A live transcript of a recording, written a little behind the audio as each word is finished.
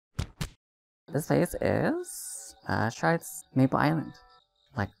This place is Shards Maple Island.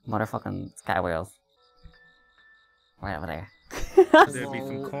 Like motherfucking sky whales. Right over there. There'd be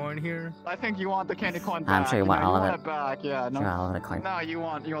some corn here. I think you want the candy corn back. I'm sure you want all of it. Back. Yeah, no. Sure, all of the corn. No, you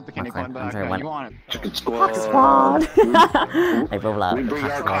want the candy corn back. I'm sure Yeah, you want it. Chicken squad. Hey, roll out. We bring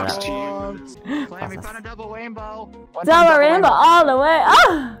our cocks to you. Clam, we found a double rainbow. Double rainbow all the way.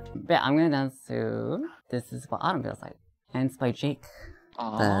 Oh! Yeah, I'm gonna dance to This Is What Autumn Feels Like. And it's by Jake.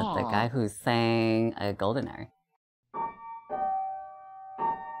 The guy who sang Goldeneye.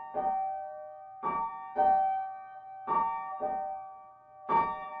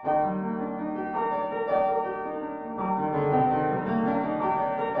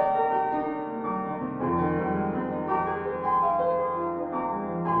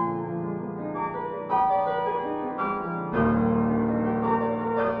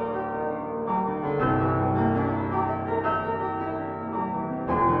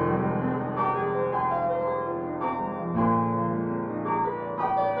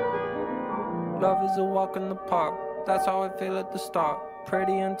 Love is a walk in the park, that's how I feel at the start.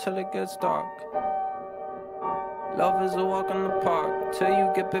 Pretty until it gets dark. Love is a walk in the park, till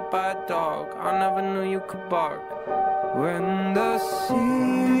you get bit by a dog. I never knew you could bark. When the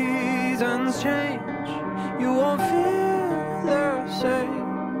seasons change, you won't feel the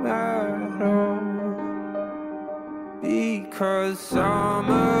same at all. Because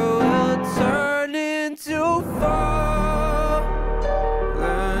summer will turn into fall.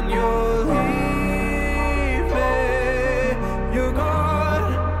 Then you'll leave me, you're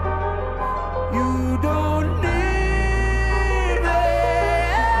gone. You don't need me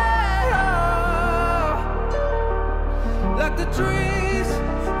at all. Like the trees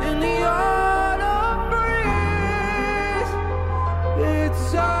in the autumn breeze.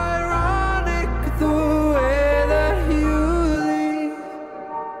 It's ironic the way that you leave.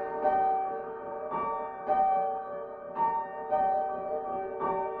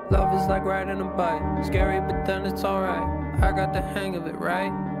 Love is like riding a bike, scary but then it's alright. I got the hang of it,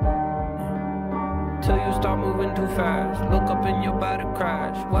 right? Till you start moving too fast, look up and your body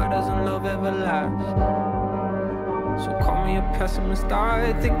crash. Why doesn't love ever last? So call me a pessimist,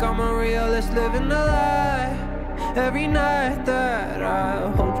 I think I'm a realist living a lie. Every night that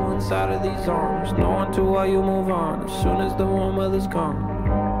I hold you inside of these arms, knowing to why you move on as soon as the warm weather's gone.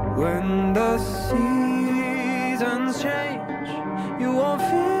 When the seasons change, you won't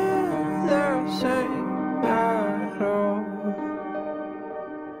feel the same at all.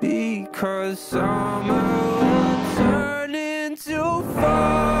 Because summer will turn into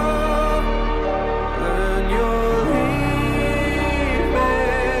fall. Then you'll leave me,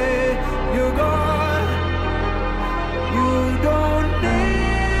 you're gone. You don't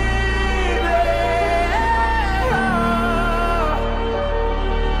need me at all.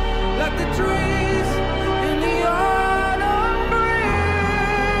 Like the trees in the autumn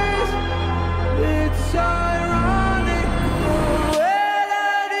breeze. It's ironic the way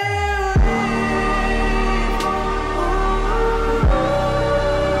that you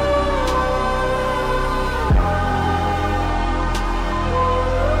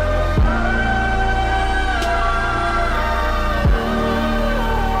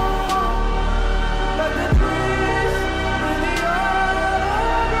like the trees in the autumn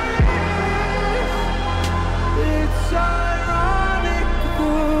breeze. It's ironic the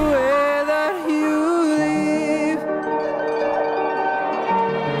way that you leave.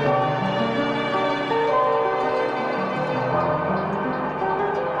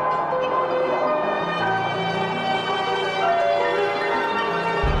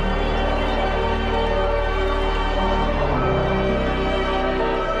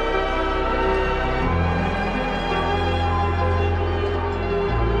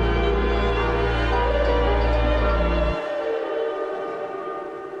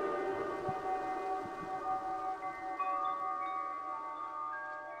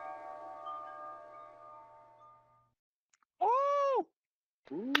 Woo!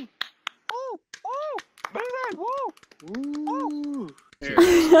 Woo! Woo! Baby! Woo! Ooh.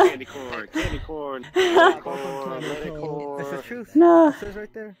 Candy corn, candy corn, candy corn, let it corn. This is truth. No. It says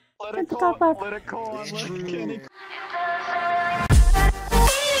right there. Let It's it got corn, that. let it corn, let it candy corn.